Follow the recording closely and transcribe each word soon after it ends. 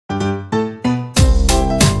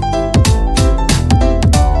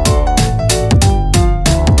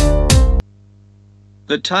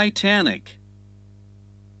The Titanic.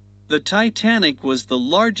 The Titanic was the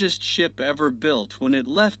largest ship ever built when it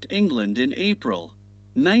left England in April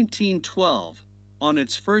 1912 on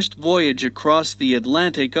its first voyage across the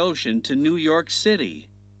Atlantic Ocean to New York City.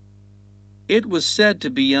 It was said to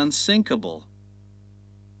be unsinkable.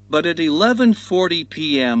 But at 11:40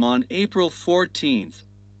 p.m. on April 14th,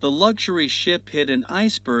 the luxury ship hit an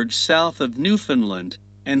iceberg south of Newfoundland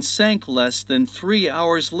and sank less than 3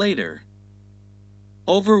 hours later.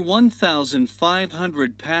 Over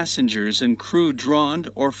 1,500 passengers and crew drowned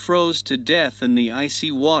or froze to death in the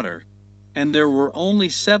icy water, and there were only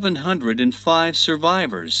 705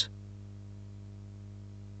 survivors.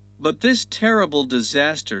 But this terrible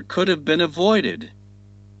disaster could have been avoided.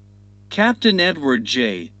 Captain Edward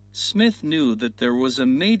J. Smith knew that there was a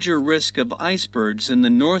major risk of icebergs in the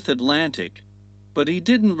North Atlantic, but he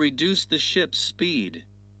didn't reduce the ship's speed.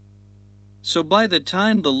 So by the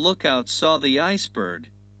time the lookout saw the iceberg,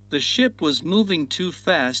 the ship was moving too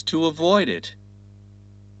fast to avoid it.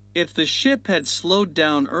 If the ship had slowed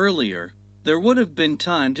down earlier, there would have been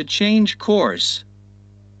time to change course.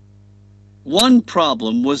 One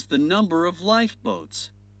problem was the number of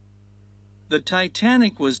lifeboats. The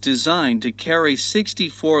Titanic was designed to carry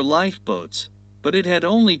 64 lifeboats, but it had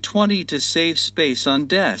only 20 to save space on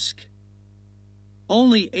deck.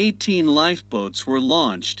 Only 18 lifeboats were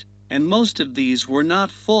launched, and most of these were not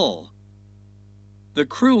full. The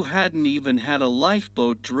crew hadn't even had a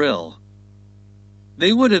lifeboat drill.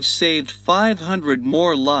 They would have saved 500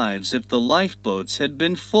 more lives if the lifeboats had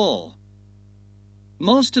been full.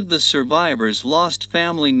 Most of the survivors lost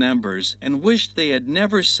family members and wished they had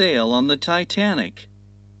never sailed on the Titanic.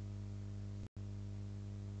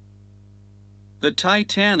 The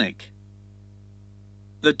Titanic.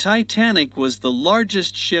 The Titanic was the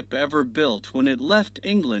largest ship ever built when it left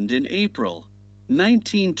England in April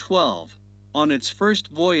 1912 on its first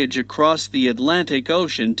voyage across the Atlantic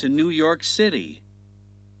Ocean to New York City.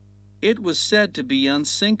 It was said to be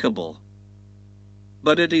unsinkable.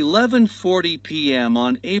 But at 11:40 p.m.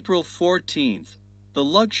 on April 14th, the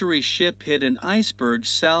luxury ship hit an iceberg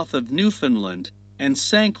south of Newfoundland and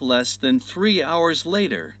sank less than 3 hours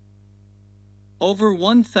later. Over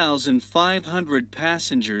 1,500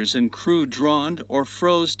 passengers and crew drowned or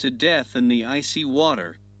froze to death in the icy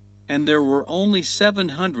water, and there were only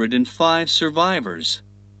 705 survivors.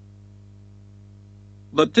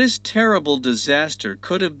 But this terrible disaster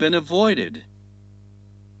could have been avoided.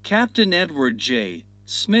 Captain Edward J.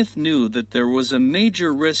 Smith knew that there was a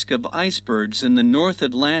major risk of icebergs in the North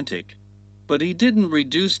Atlantic, but he didn't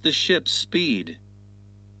reduce the ship's speed.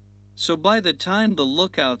 So by the time the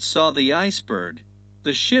lookout saw the iceberg,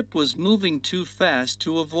 the ship was moving too fast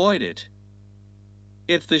to avoid it.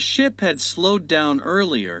 If the ship had slowed down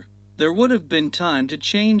earlier, there would have been time to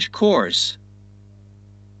change course.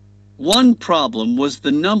 One problem was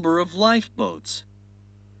the number of lifeboats.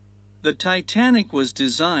 The Titanic was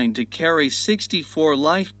designed to carry 64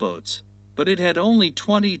 lifeboats, but it had only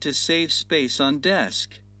 20 to save space on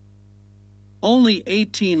deck. Only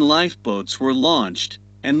 18 lifeboats were launched,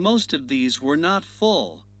 and most of these were not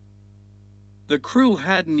full. The crew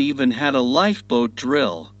hadn't even had a lifeboat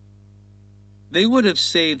drill. They would have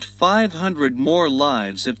saved 500 more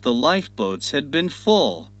lives if the lifeboats had been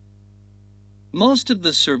full. Most of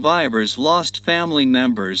the survivors lost family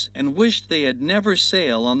members and wished they had never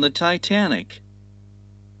sailed on the Titanic.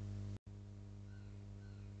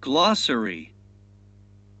 Glossary.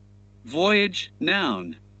 Voyage,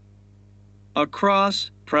 noun.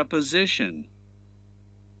 Across, preposition.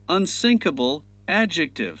 Unsinkable,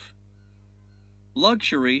 adjective.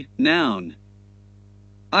 Luxury, noun.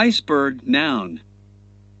 Iceberg, noun.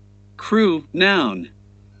 Crew, noun.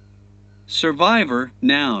 Survivor,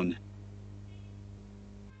 noun.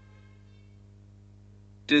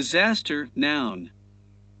 Disaster, noun.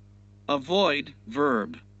 Avoid,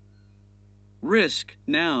 verb. Risk,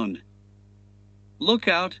 noun.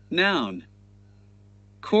 Lookout, noun.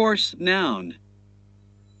 Course, noun.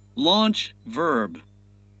 Launch, verb.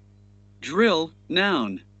 Drill,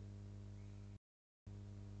 noun.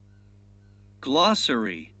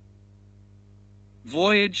 Glossary.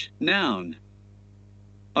 Voyage, noun.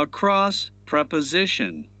 Across,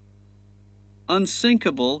 preposition.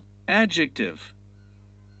 Unsinkable, adjective.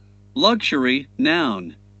 Luxury,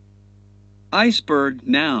 noun. Iceberg,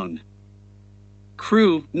 noun.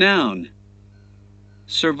 Crew, noun.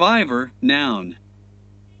 Survivor, noun.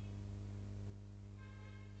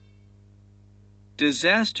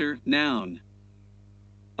 Disaster, noun.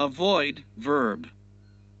 Avoid, verb.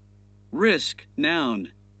 Risk,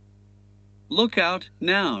 noun. Lookout,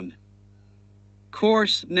 noun.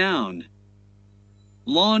 Course, noun.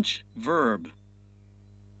 Launch, verb.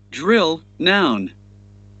 Drill, noun.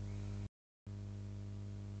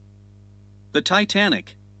 The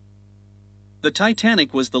Titanic. The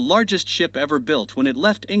Titanic was the largest ship ever built when it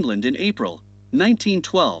left England in April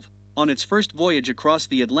 1912, on its first voyage across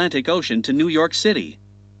the Atlantic Ocean to New York City.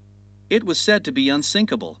 It was said to be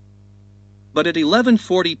unsinkable. But at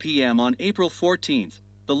 11:40 p.m. on April 14,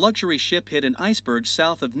 the luxury ship hit an iceberg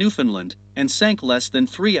south of Newfoundland and sank less than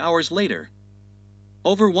 3 hours later.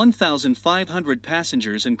 Over 1,500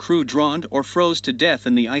 passengers and crew drowned or froze to death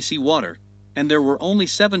in the icy water, and there were only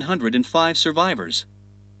 705 survivors.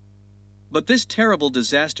 But this terrible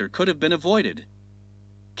disaster could have been avoided.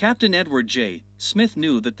 Captain Edward J. Smith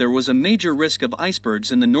knew that there was a major risk of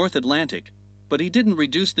icebergs in the North Atlantic, but he didn't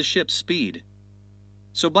reduce the ship's speed.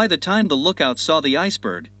 So by the time the lookout saw the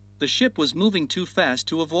iceberg, the ship was moving too fast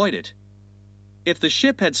to avoid it. If the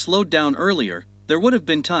ship had slowed down earlier, there would have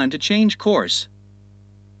been time to change course.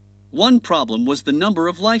 One problem was the number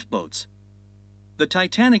of lifeboats. The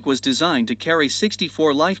Titanic was designed to carry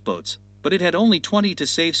 64 lifeboats, but it had only 20 to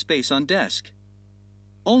save space on deck.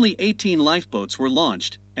 Only 18 lifeboats were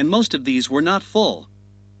launched, and most of these were not full.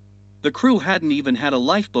 The crew hadn't even had a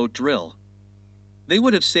lifeboat drill. They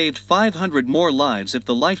would have saved 500 more lives if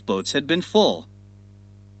the lifeboats had been full.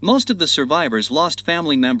 Most of the survivors lost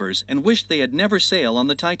family members and wished they had never sailed on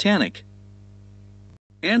the Titanic.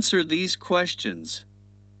 Answer these questions.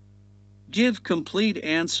 Give complete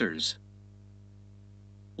answers.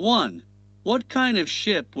 1. What kind of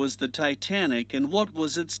ship was the Titanic and what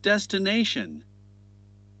was its destination?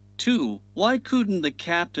 2. Why couldn't the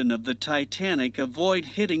captain of the Titanic avoid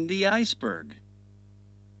hitting the iceberg?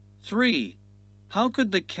 3. How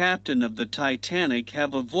could the captain of the Titanic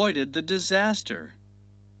have avoided the disaster?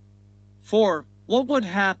 4. What would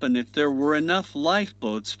happen if there were enough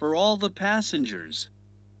lifeboats for all the passengers?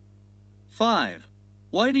 5.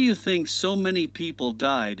 Why do you think so many people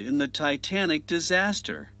died in the Titanic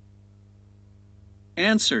disaster?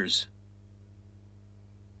 Answers.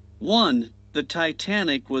 1. The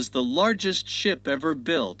Titanic was the largest ship ever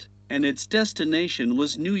built, and its destination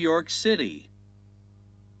was New York City.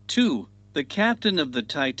 2. The captain of the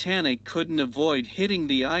Titanic couldn't avoid hitting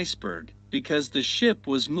the iceberg because the ship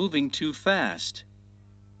was moving too fast.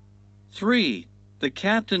 3. The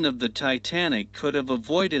captain of the Titanic could have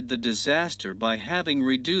avoided the disaster by having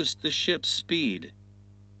reduced the ship's speed.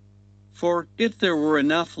 4. If there were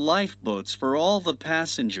enough lifeboats for all the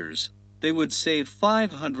passengers, they would save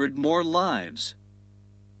 500 more lives.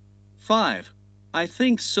 5. I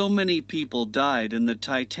think so many people died in the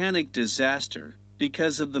Titanic disaster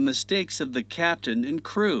because of the mistakes of the captain and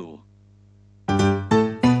crew.